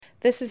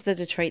This is the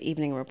Detroit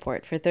Evening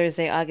Report for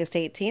Thursday, August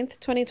 18th,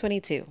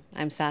 2022.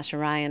 I'm Sasha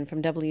Ryan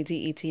from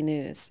WDET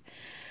News.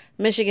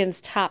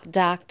 Michigan's top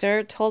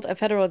doctor told a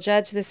federal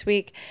judge this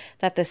week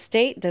that the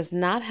state does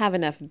not have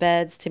enough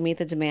beds to meet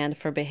the demand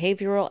for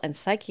behavioral and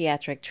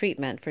psychiatric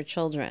treatment for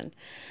children.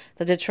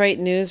 The Detroit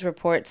News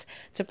reports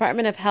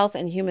Department of Health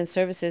and Human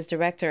Services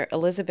Director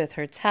Elizabeth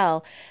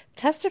Hertel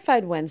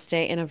testified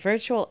Wednesday in a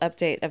virtual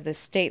update of the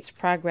state's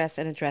progress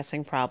in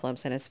addressing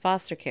problems in its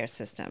foster care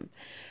system.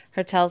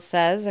 Hertel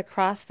says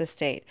across the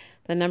state,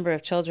 the number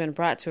of children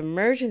brought to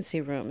emergency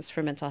rooms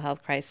for mental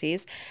health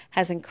crises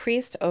has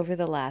increased over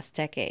the last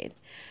decade.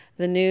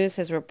 The news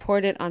has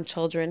reported on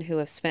children who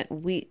have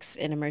spent weeks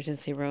in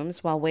emergency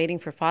rooms while waiting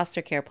for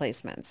foster care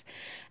placements.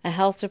 A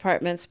health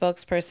department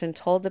spokesperson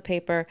told the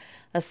paper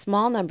a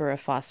small number of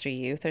foster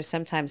youth are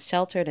sometimes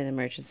sheltered in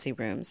emergency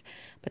rooms,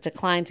 but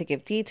declined to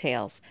give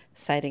details,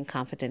 citing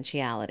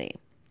confidentiality.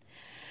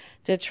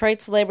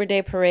 Detroit's Labor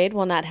Day Parade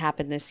will not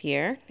happen this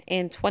year.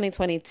 In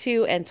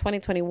 2022 and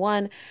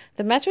 2021,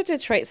 the Metro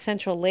Detroit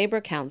Central Labor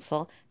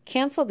Council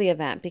canceled the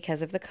event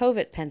because of the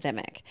COVID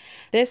pandemic.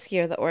 This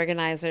year, the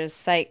organizers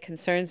cite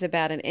concerns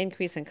about an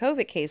increase in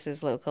COVID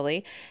cases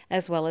locally,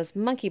 as well as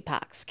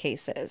monkeypox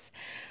cases.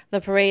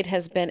 The parade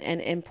has been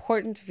an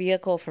important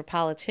vehicle for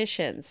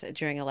politicians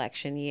during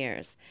election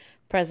years.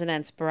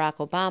 Presidents Barack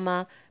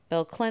Obama,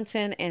 Bill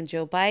Clinton, and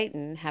Joe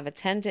Biden have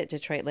attended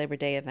Detroit Labor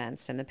Day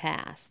events in the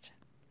past.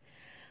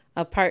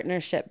 A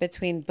partnership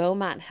between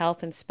Beaumont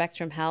Health and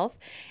Spectrum Health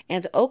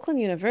and Oakland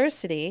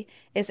University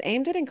is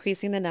aimed at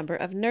increasing the number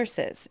of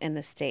nurses in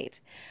the state.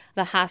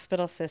 The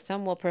hospital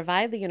system will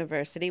provide the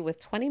university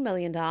with $20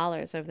 million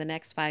over the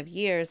next 5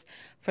 years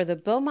for the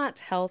Beaumont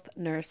Health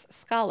Nurse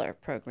Scholar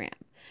Program.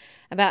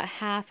 About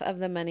half of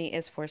the money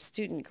is for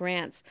student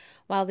grants,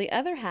 while the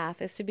other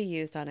half is to be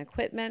used on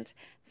equipment,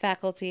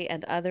 faculty,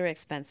 and other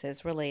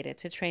expenses related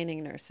to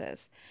training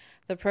nurses.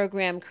 The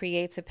program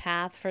creates a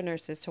path for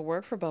nurses to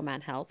work for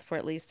Beaumont Health for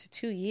at least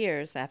 2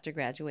 years after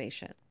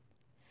graduation.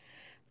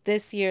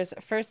 This year's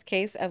first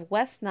case of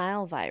West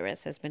Nile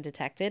virus has been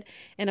detected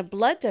in a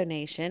blood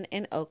donation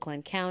in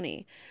Oakland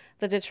County.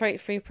 The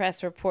Detroit Free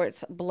Press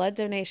reports blood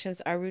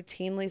donations are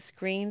routinely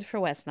screened for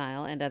West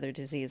Nile and other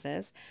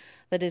diseases.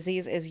 The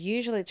disease is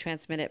usually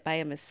transmitted by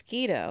a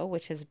mosquito,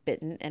 which has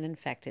bitten an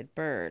infected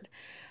bird.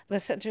 The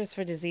Centers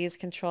for Disease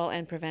Control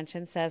and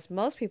Prevention says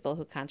most people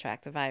who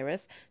contract the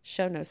virus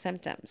show no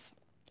symptoms.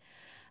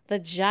 The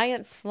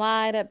giant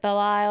slide at Belle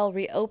Isle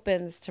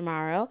reopens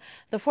tomorrow.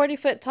 The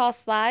 40-foot tall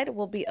slide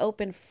will be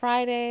open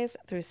Fridays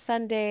through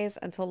Sundays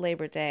until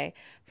Labor Day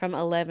from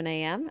 11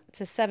 a.m.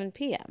 to 7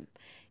 p.m.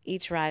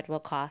 Each ride will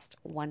cost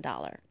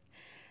 $1.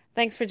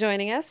 Thanks for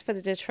joining us for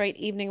the Detroit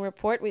Evening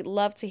Report. We'd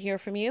love to hear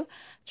from you.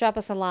 Drop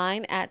us a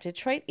line at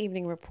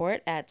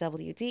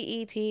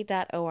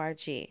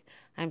DetroitEveningReport@WDET.org.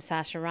 I'm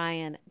Sasha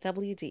Ryan,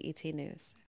 WDET News.